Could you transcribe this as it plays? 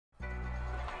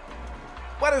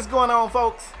What is going on,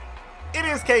 folks? It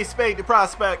is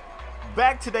KspadeTheProspect,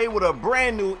 back today with a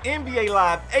brand new NBA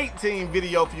Live 18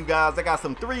 video for you guys. I got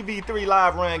some 3v3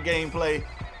 live run gameplay,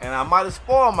 and I might have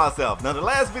spoiled myself. Now, the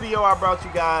last video I brought you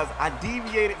guys, I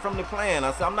deviated from the plan.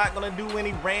 I said I'm not gonna do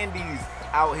any Randys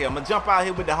out here. I'm gonna jump out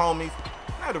here with the homies.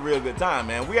 I had a real good time,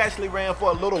 man. We actually ran for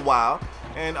a little while,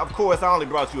 and of course, I only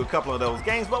brought you a couple of those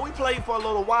games, but we played for a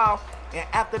little while, and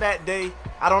after that day,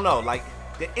 I don't know, like,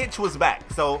 the itch was back.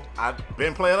 So I've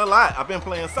been playing a lot. I've been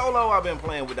playing solo. I've been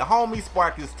playing with the homies.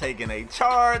 Spark is taking a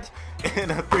charge in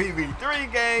a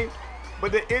 3v3 game.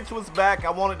 But the itch was back.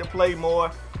 I wanted to play more,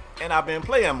 and I've been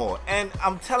playing more. And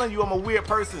I'm telling you, I'm a weird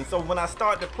person. So when I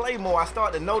start to play more, I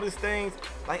start to notice things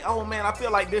like, oh man, I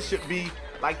feel like this should be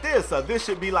like this, or this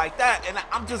should be like that. And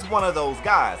I'm just one of those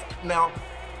guys. Now,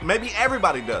 maybe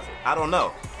everybody does it. I don't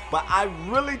know. But I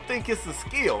really think it's a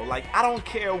skill. Like, I don't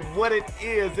care what it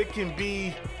is. It can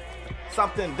be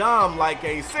something dumb like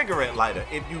a cigarette lighter.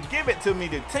 If you give it to me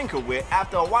to tinker with,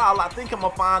 after a while, I think I'm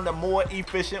going to find a more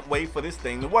efficient way for this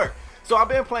thing to work. So I've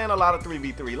been playing a lot of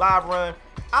 3v3 live run.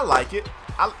 I like it,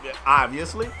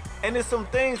 obviously. And there's some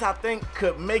things I think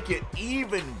could make it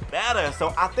even better.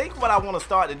 So I think what I want to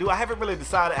start to do, I haven't really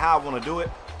decided how I want to do it.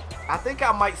 I think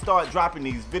I might start dropping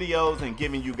these videos and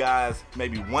giving you guys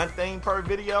maybe one thing per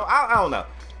video. I don't know.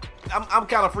 I'm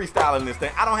kind of freestyling this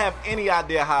thing. I don't have any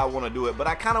idea how I want to do it, but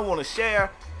I kind of want to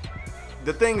share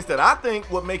the things that I think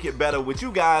would make it better with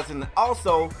you guys, and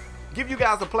also give you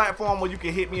guys a platform where you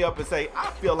can hit me up and say,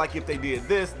 I feel like if they did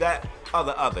this, that,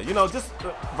 other. You know, just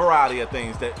a variety of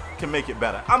things that can make it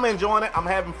better. I'm enjoying it. I'm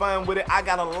having fun with it. I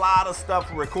got a lot of stuff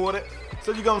recorded.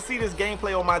 So you're going to see this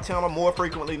gameplay on my channel more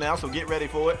frequently now, so get ready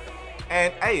for it.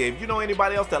 And hey, if you know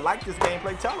anybody else that like this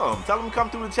gameplay, tell them to come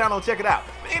through the channel and check it out.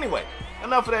 But anyway,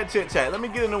 enough of that chit chat. Let me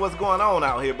get into what's going on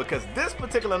out here, because this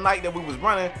particular night that we was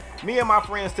running, me and my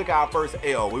friends took our first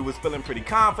L. We was feeling pretty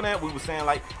confident. We was saying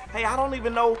like, hey, I don't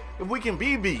even know if we can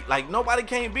be beat. Like, nobody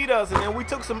can't beat us. And then we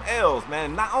took some L's,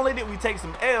 man. Not only did we take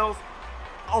some L's,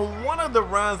 on one of the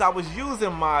runs I was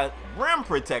using my rim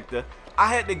protector. I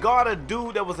had to guard a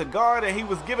dude that was a guard, and he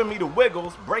was giving me the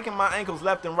wiggles, breaking my ankles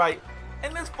left and right.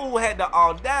 And this fool had the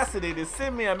audacity to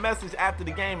send me a message after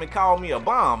the game and call me a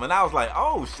bomb. And I was like,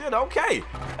 oh shit, okay.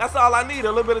 That's all I need,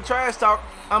 a little bit of trash talk.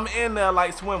 I'm in there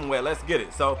like swimwear, let's get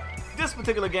it. So this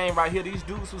particular game right here, these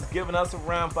dudes was giving us a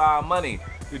run for our money.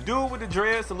 The dude with the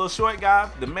dreads, the little short guy,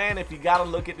 the man, if you gotta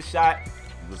look at the shot,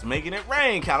 he was making it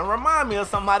rain. Kind of remind me of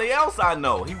somebody else I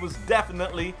know. He was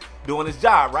definitely doing his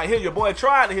job. Right here, your boy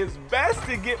tried his best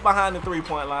to get behind the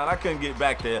three-point line. I couldn't get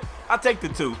back there. I take the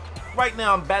two. Right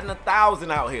now, I'm batting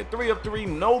 1,000 out here. 3 of 3,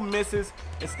 no misses,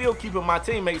 and still keeping my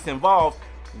teammates involved.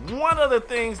 One of the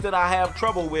things that I have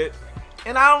trouble with,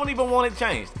 and I don't even want it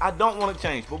changed. I don't want it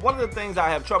changed, but one of the things I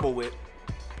have trouble with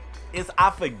is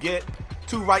I forget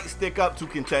to right stick up to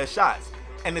contest shots.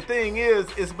 And the thing is,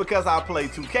 it's because I play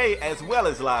 2K as well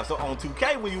as live. So on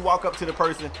 2K, when you walk up to the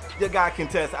person, your guy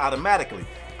contests automatically.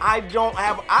 I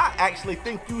actually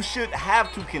think you should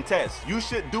have to contest. You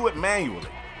should do it manually.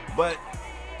 But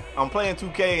I'm playing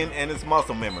 2K and it's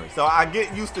muscle memory. So I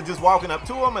get used to just walking up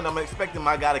to him, and I'm expecting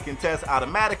my guy to contest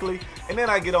automatically. And then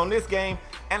I get on this game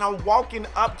and I'm walking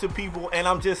up to people and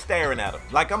I'm just staring at them.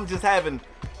 Like, I'm just having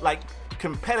like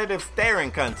competitive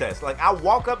staring contest. Like, I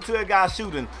walk up to a guy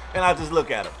shooting and I just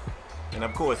look at him. And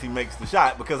of course he makes the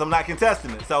shot because I'm not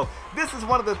contesting it. So this is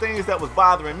one of the things that was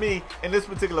bothering me in this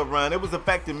particular run. It was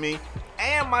affecting me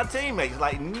and my teammates.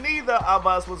 Like, neither of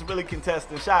us was really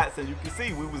contesting shots, and you can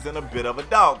see we was in a bit of a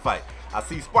dogfight. I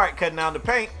see Spark cutting down the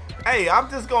paint. Hey, I'm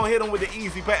just gonna hit him with the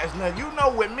easy pass. Now, you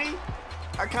know, with me,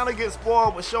 I kind of get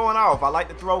spoiled with showing off. I like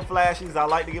to throw flashes. I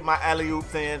like to get my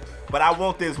alley-oops in, but I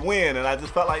want this win, and I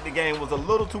just felt like the game was a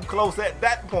little too close at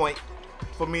that point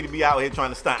for me to be out here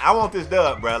trying to stunt. I want this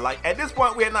dub, bro. Like, at this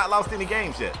point, we had not lost any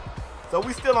games yet. So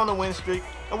we still on the win streak,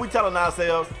 and we telling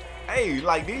ourselves, hey,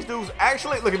 like, these dudes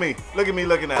actually, look at me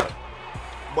looking at them.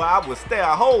 Boy, I will stare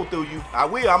a hole through you.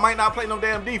 I might not play no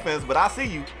damn defense, but I see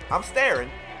you. I'm staring.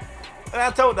 And I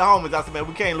told the homies, I said, man,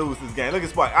 we can't lose this game. Look at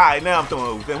Spark. All right, now I'm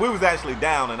throwing oops. And we was actually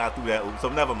down, and I threw that oop, so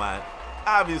never mind.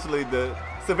 Obviously, the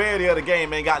severity of the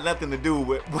game ain't got nothing to do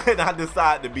with when I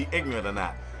decide to be ignorant or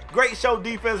not. Great show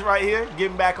defense right here,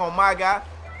 getting back on my guy.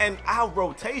 And our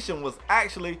rotation was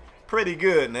actually pretty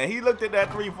good. Now, he looked at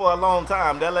that 3 for a long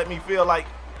time. That let me feel like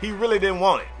he really didn't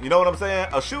want it. You know what I'm saying?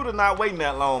 A shooter not waiting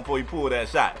that long before he pulled that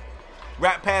shot.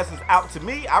 Rap passes out to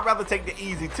me. I'd rather take the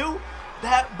easy 2.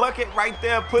 That bucket right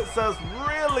there puts us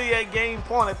really at game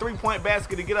point, a 3-point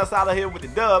basket to get us out of here with the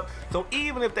dub. So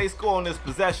even if they score on this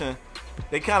possession,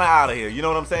 they kind of out of here. You know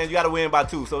what I'm saying? You got to win by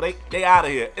 2. So they out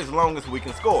of here as long as we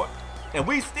can score. And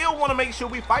we still want to make sure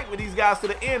we fight with these guys to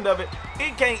the end of it.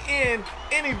 It can't end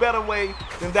any better way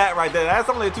than that right there. That's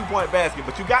only a 2-point basket,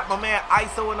 but you got my man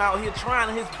ISOing out here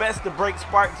trying his best to break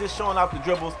Spark, just showing off the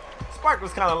dribbles. Spark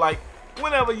was kind of like,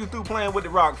 whenever you through playing with the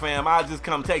rock, fam, I'll just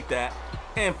come take that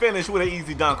and finish with an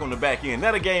easy dunk on the back end.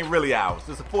 Now the game really ours.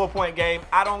 It's a 4-point game.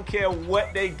 I don't care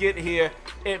what they get here.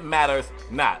 It matters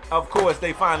not. Of course,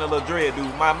 they find a little dread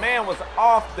dude. My man was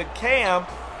off the cam.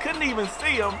 Couldn't even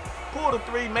see him. Pulled a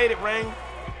 3, made it rain.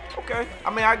 Okay. I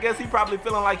mean, I guess he probably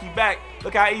feeling like he back.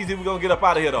 Look how easy we're going to get up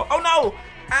out of here, though. Oh, no.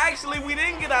 Actually, we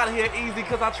didn't get out of here easy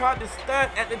because I tried to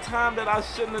stunt at the time that I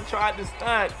shouldn't have tried to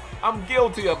stunt. I'm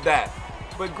guilty of that.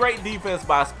 But great defense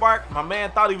by Spark. My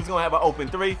man thought he was going to have an open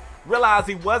 3. Realized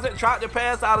he wasn't. Tried to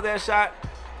pass out of that shot.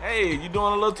 Hey, you're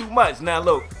doing a little too much. Now,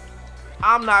 look.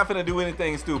 I'm not finna do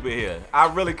anything stupid here.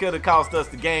 I really could have cost us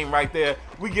the game right there.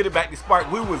 We get it back to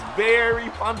Spark. We was very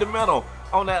fundamental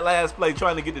on that last play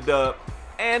trying to get the dub.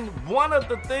 And one of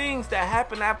the things that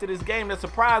happened after this game that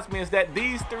surprised me is that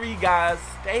these 3 guys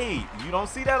stayed. You don't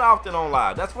see that often on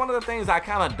live. That's one of the things I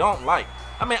kind of don't like.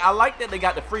 I mean, I like that they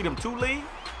got the freedom to leave.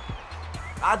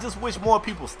 I just wish more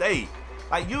people stayed.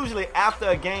 Like usually after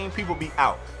a game, people be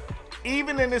out.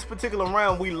 Even in this particular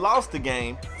round, we lost the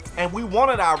game. And we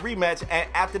wanted our rematch, and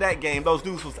after that game, those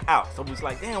dudes was out. So we was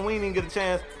like, damn, we didn't even get a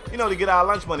chance, you know, to get our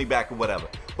lunch money back or whatever.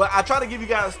 But I try to give you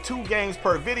guys 2 games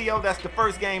per video. That's the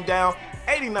first game down.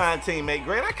 89 teammate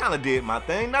grade. I kind of did my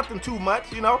thing. Nothing too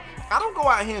much, you know. I don't go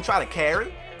out here and try to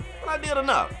carry, but I did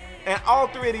enough. And all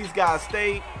 3 of these guys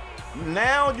stayed.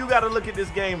 Now you got to look at this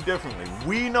game differently.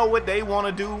 We know what they want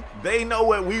to do. They know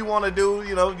what we want to do.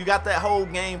 You know, you got that whole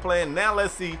game plan. Now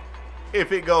let's see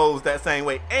if it goes that same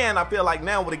way. And I feel like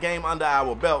now with a game under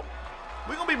our belt,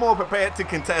 we're going to be more prepared to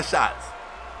contest shots.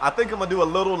 I think I'm going to do a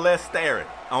little less staring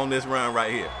on this run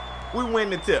right here. We win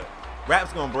the tip.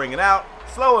 Rap's going to bring it out.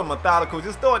 Slow and methodical.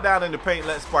 Just throw it down in the paint.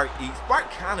 Let Spark eat.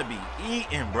 Spark kind of be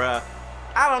eating, bruh.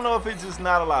 I don't know if it's just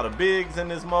not a lot of bigs in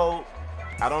this mode.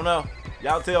 I don't know.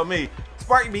 Y'all tell me.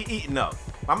 Spark be eating up.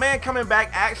 My man coming back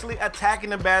actually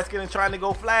attacking the basket and trying to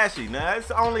go flashy. Now,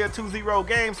 it's only a 2-0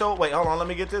 game, so wait, hold on. Let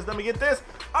me get this. Let me get this.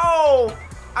 Oh,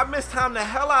 I mistimed the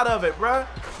hell out of it, bruh.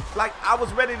 Like, I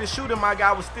was ready to shoot and my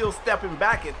guy was still stepping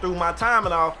back and threw my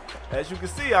timing off. As you can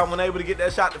see, I wasn't able to get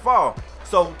that shot to fall.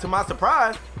 So, to my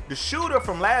surprise, the shooter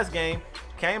from last game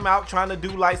came out trying to do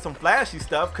like some flashy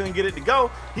stuff, couldn't get it to go.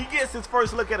 He gets his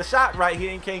first look at a shot right here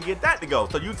and can't get that to go.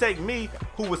 So you take me,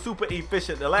 who was super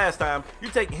efficient the last time, you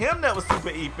take him that was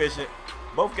super efficient.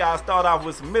 Both guys start off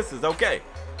with some misses. Okay,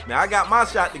 now I got my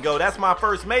shot to go. That's my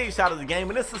first made shot of the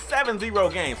game, and it's a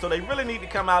 7-0 game. So they really need to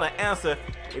come out and answer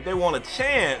if they want a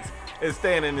chance at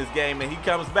staying in this game. And he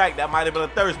comes back. That might have been a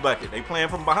thirst bucket. They playing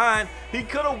from behind. He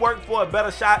could have worked for a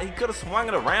better shot. He could have swung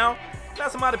it around. Let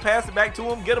somebody pass it back to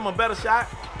him, get him a better shot.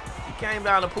 He came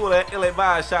down to pull that LA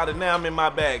Vibe shot, and now I'm in my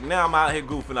bag. Now I'm out here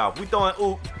goofing off. We throwing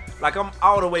oops like I'm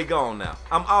all the way gone now.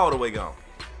 I'm all the way gone.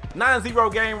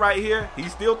 9-0 game right here.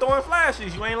 He's still throwing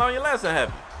flashes. You ain't learned your lesson, have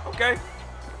you? Okay.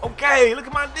 Okay, look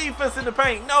at my defense in the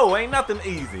paint. No, ain't nothing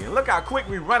easy. And look how quick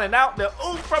we running out the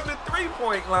oop from the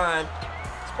 3-point line.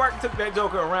 Spark took that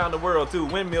joker around the world, too.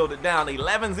 Windmilled it down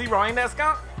 11-0. Ain't that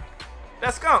skunk?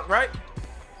 That's skunk, right?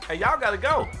 Hey, y'all got to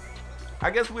go. I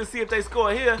guess we'll see if they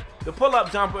score here. The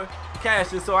pull-up jumper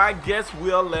cashes, so I guess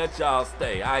we'll let y'all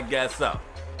stay. I guess so.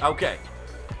 Okay.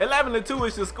 11-2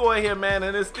 is the score here, man,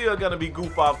 and it's still going to be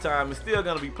goof-off time. It's still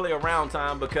going to be play-around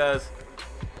time because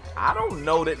I don't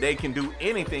know that they can do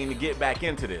anything to get back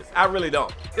into this. I really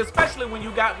don't. Especially when you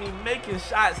got me making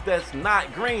shots that's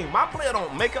not green. My player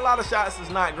don't make a lot of shots that's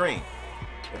not green.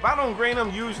 If I don't green them,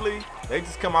 usually they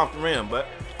just come off the rim. But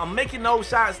I'm making those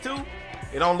shots, too.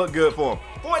 It don't look good for them.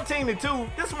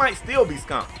 14-2, this might still be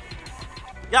skunked.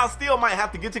 Y'all still might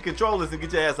have to get your controllers and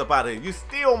get your ass up out of here. You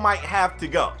still might have to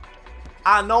go.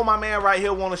 I know my man right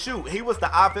here want to shoot. He was the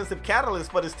offensive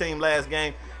catalyst for this team last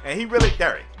game, and he really,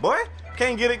 boy,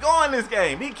 can't get it going this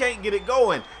game. He can't get it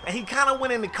going. And he kind of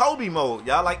went into Kobe mode,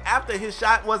 y'all. Like, after his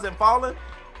shot wasn't falling,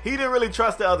 he didn't really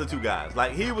trust the other 2 guys.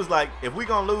 Like, he was like, if we're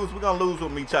going to lose, we're going to lose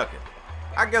with me chucking.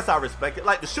 I guess I respect it.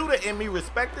 Like, the shooter in me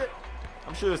respect it.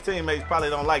 I'm sure his teammates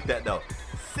probably don't like that, though.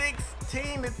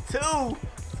 16-2.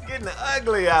 It's getting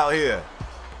ugly out here.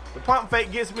 The pump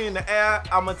fake gets me in the air.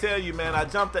 I'm going to tell you, man, I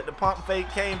jumped at the pump fake,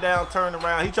 came down, turned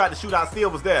around. He tried to shoot out, still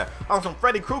was there on some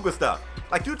Freddy Krueger stuff.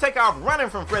 Like, you take off running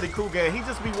from Freddy Krueger, and he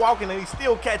just be walking, and he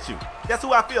still catch you. That's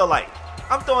who I feel like.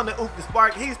 I'm throwing the oop to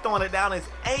Spark. He's throwing it down. It's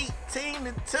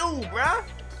 18-2, bruh.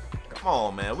 Come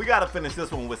on, man. We got to finish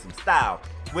this one with some style,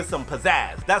 with some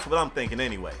pizzazz. That's what I'm thinking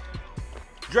anyway.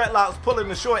 Dreadlocks pulling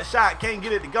the short shot, can't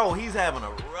get it to go. He's having a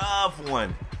rough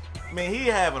one. Man, he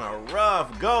having a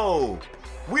rough go.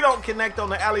 We don't connect on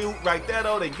the alley-oop right there,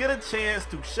 though. They get a chance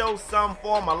to show some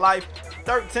form of life.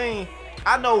 13,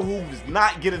 I know who's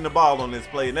not getting the ball on this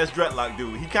play, and that's Dreadlock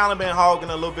dude. He kind of been hogging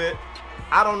a little bit.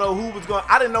 I don't know who was going.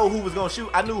 I didn't know who was going to shoot.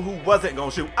 I knew who wasn't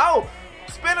going to shoot. Oh,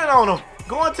 spinning on him.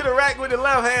 Going to the rack with the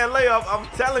left-hand layup. I'm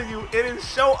telling you, it is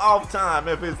show-off time.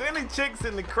 If there's any chicks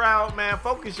in the crowd, man,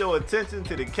 focus your attention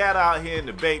to the cat out here in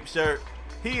the Bape shirt.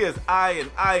 He is I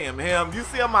and I am him. You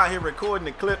see I'm out here recording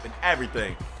the clip and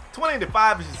everything.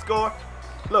 20-5 is your score.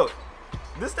 Look,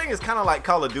 this thing is kind of like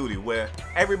Call of Duty, where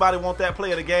everybody want that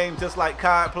play of the game, just like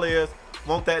COD players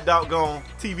want that doggone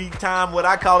TV time, what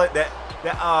I call it,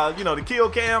 you know, the kill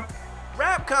cam.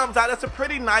 Rap comes out. That's a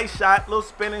pretty nice shot, little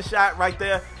spinning shot right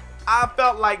there. I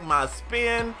felt like my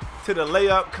spin to the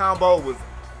layup combo was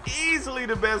easily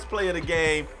the best play of the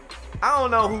game. I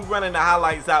don't know who's running the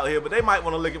highlights out here, but they might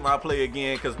want to look at my play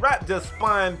again, because Rap just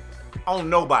spun on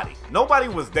nobody. Nobody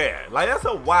was there. Like, that's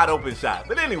a wide open shot.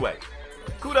 But anyway,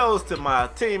 kudos to my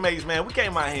teammates, man. We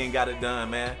came out here and got it done,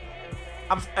 man.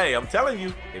 Hey, I'm telling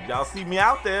you, if y'all see me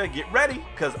out there, get ready,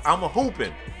 because I'm a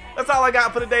hooping. That's all I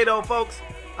got for today, though, folks.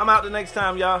 I'm out the next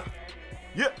time, y'all.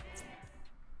 Yep.